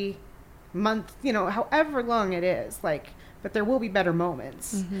could be month, you know, however long it is, like, but there will be better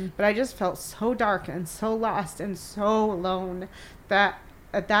moments. Mm-hmm. But I just felt so dark and so lost and so alone that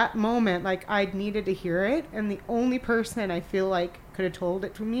at that moment, like, I needed to hear it, and the only person I feel like could have told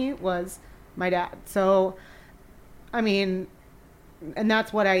it to me was my dad. So, I mean, and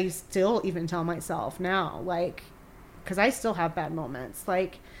that's what I still even tell myself now, like, because I still have bad moments.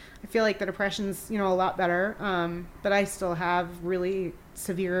 Like, I feel like the depression's, you know, a lot better, but I still have really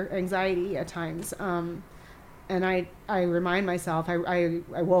severe anxiety at times. And I remind myself, I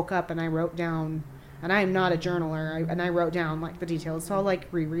woke up and I wrote down, and I am not a journaler, and I wrote down like the details. So I'll like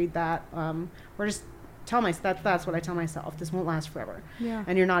reread that, or just tell myself, that's what I tell myself. This won't last forever. Yeah.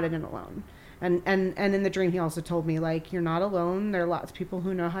 And you're not in it alone. And in the dream, he also told me, like, you're not alone. There are lots of people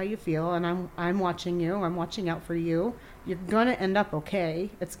who know how you feel, and I'm watching you. I'm watching out for you. You're going to end up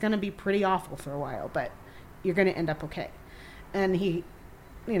okay. It's going to be pretty awful for a while, but you're going to end up okay. And he,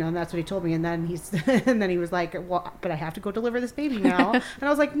 you know, and that's what he told me. And then and then he was like, well, but I have to go deliver this baby now. And I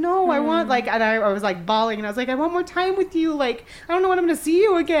was like, no, I want, like, and I was like bawling, and I was like, I want more time with you. Like, I don't know when I'm going to see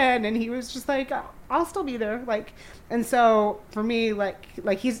you again. And he was just like, I'll still be there. Like, and so for me, like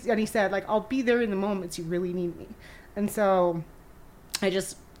he said, like, I'll be there in the moments you really need me. And so I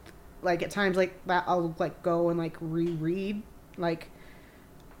just, like, at times like that, I'll like go and like reread, like,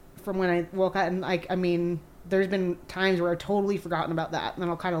 from when I woke up, and like, I mean, there's been times where I've totally forgotten about that, and then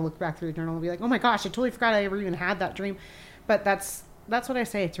I'll kind of look back through the journal and be like, oh my gosh, I totally forgot I ever even had that dream. But that's what I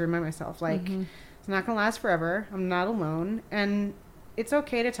say to remind myself, like, It's not gonna last forever. I'm not alone, and it's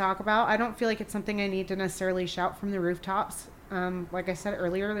okay to talk about. I don't feel like it's something I need to necessarily shout from the rooftops. Like I said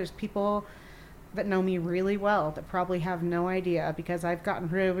earlier, there's people that know me really well that probably have no idea, because I've gotten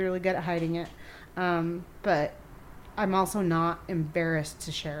really, really good at hiding it. But I'm also not embarrassed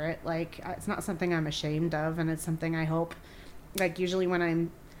to share it. Like, it's not something I'm ashamed of, and it's something I hope, like, usually when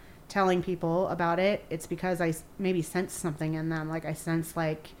I'm telling people about it, it's because I maybe sense something in them. Like, I sense,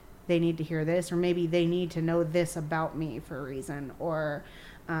 like, they need to hear this, or maybe they need to know this about me for a reason, or,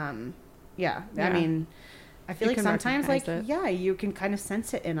 yeah. I mean, I feel like sometimes, like, you can kind of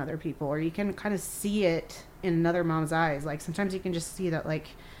sense it in other people, or you can kind of see it in another mom's eyes. Like, sometimes you can just see that, like,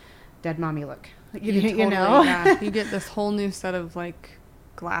 dead mommy look. You know? Yeah. You get this whole new set of, like,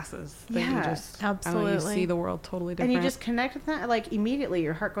 glasses that you just absolutely you see the world totally different. And you just connect with them, like, immediately.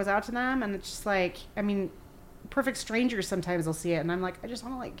 Your heart goes out to them, and it's just like, I mean, perfect strangers sometimes will see it, and I'm like, I just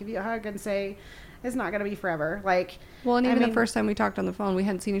want to, like, give you a hug and say, it's not going to be forever. Like, well, and even the first time we talked on the phone, we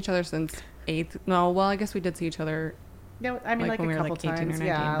hadn't seen each other since 8th. No, well, I guess we did see each other. No, I mean, like a couple times. 18 or 19,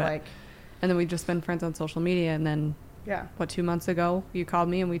 yeah, but, like. And then we've just been friends on social media, and then, 2 months ago, you called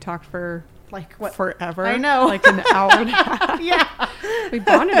me and we talked for, like, what? Forever. I know. Like an hour and a half. Yeah. We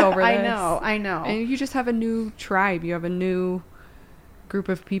bonded over this. I know. And you just have a new tribe. You have a new group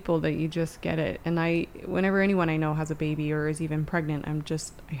of people that you just get it. And whenever anyone I know has a baby or is even pregnant,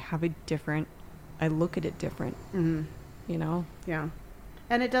 I look at it different. Mm-hmm. You know? Yeah.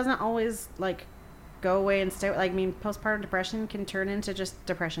 And it doesn't always, like, go away and stay. Like, I mean, postpartum depression can turn into just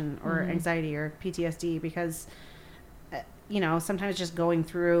depression or anxiety or PTSD, because, you know, sometimes just going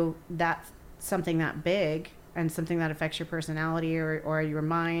through something that big and something that affects your personality or your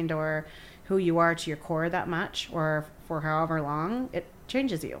mind or who you are to your core that much, or for however long, it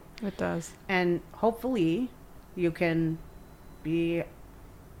changes you. It does. And hopefully You can be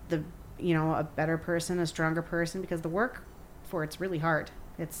a better person, a stronger person, because the work for it's really hard.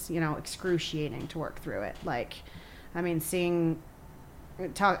 It's, excruciating to work through it. Like, I mean,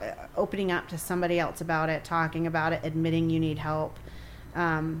 opening up to somebody else about it, talking about it, admitting you need help.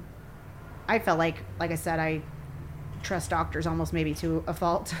 I felt like I said, I trust doctors almost maybe to a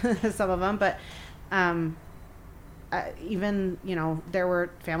fault, some of them, but even, there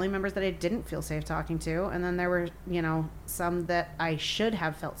were family members that I didn't feel safe talking to. And then there were, some that I should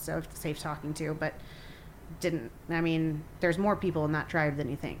have felt safe talking to, but didn't. I mean, there's more people in that tribe than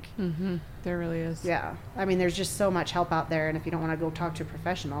you think. Mm-hmm. There really is. Yeah. I mean, there's just so much help out there. And if you don't want to go talk to a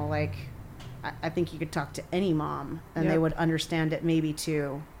professional, like, I think you could talk to any mom and they would understand it maybe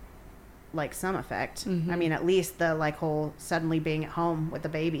to like some effect. Mm-hmm. I mean, at least the like whole suddenly being at home with the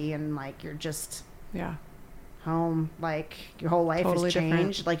baby and like, you're just home, like your whole life totally has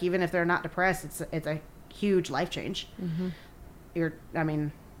changed. Different. Like, even if they're not depressed, it's a huge life change. Mm-hmm.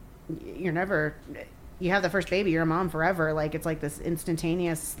 You have the first baby, you're a mom forever. Like, it's like this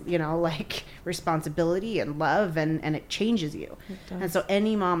instantaneous, like responsibility and love, and it changes you. It does. And so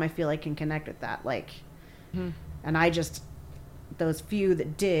any mom I feel like can connect with that. Like, and those few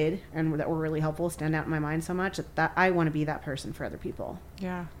that did and that were really helpful stand out in my mind so much that I want to be that person for other people.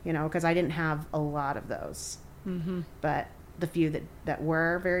 Yeah. Because I didn't have a lot of those. Mm-hmm. But the few that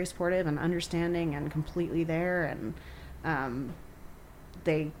were very supportive and understanding and completely there, and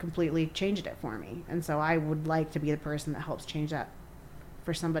they completely changed it for me. And so I would like to be the person that helps change that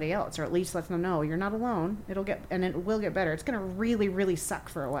for somebody else, or at least lets them know you're not alone. It will get better. It's going to really, really suck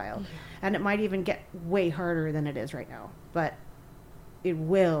for a while. Yeah. And it might even get way harder than it is right now, but it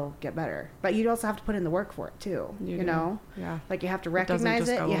will get better. But you also have to put in the work for it too. You know? Yeah. Like, you have to recognize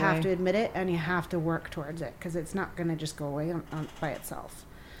it, you have to admit it, and you have to work towards it, because it's not going to just go away by itself.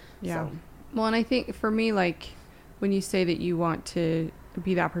 Yeah. So. Well, and I think for me, like, when you say that you want to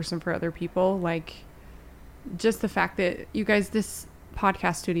be that person for other people, like, just the fact that you guys, this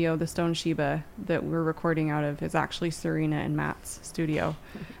podcast studio, the Stone Sheba that we're recording out of, is actually Serena and Matt's studio.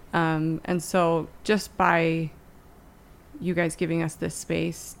 And so just by you guys giving us this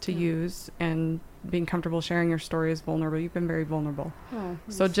space to use and being comfortable sharing your story is vulnerable. You've been very vulnerable. Oh,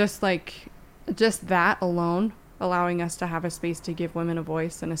 so just that alone, allowing us to have a space to give women a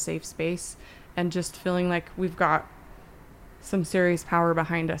voice and a safe space, and just feeling like we've got some serious power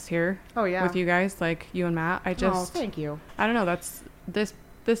behind us here. Oh yeah. With you guys, like you and Matt. Thank you. I don't know.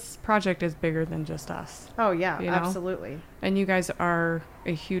 This project is bigger than just us. Oh yeah, absolutely. And you guys are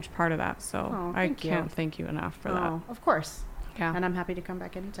a huge part of that. So I can't thank you enough for that. Of course. Yeah. And I'm happy to come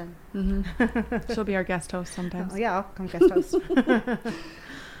back anytime. Mm-hmm. She'll be our guest host sometimes. Oh, yeah, I'll come guest host.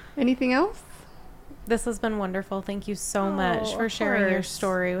 Anything else? This has been wonderful. Thank you so much for sharing your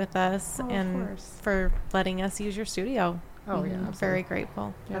story with us and for letting us use your studio. Oh, yeah. I'm very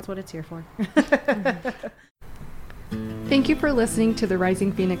grateful. Yep. That's what it's here for. Thank you for listening to the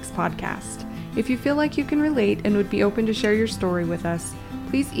Rising Phoenix podcast. If you feel like you can relate and would be open to share your story with us,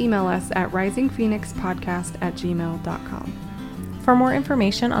 please email us at risingphoenixpodcast@gmail.com. For more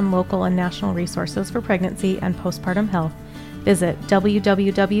information on local and national resources for pregnancy and postpartum health, visit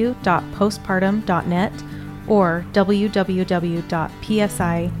www.postpartum.net or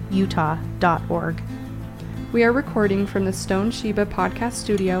www.psiutah.org. We are recording from the Stone Sheba podcast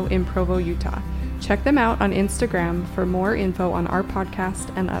studio in Provo, Utah. Check them out on Instagram for more info on our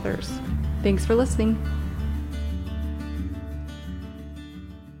podcast and others. Thanks for listening.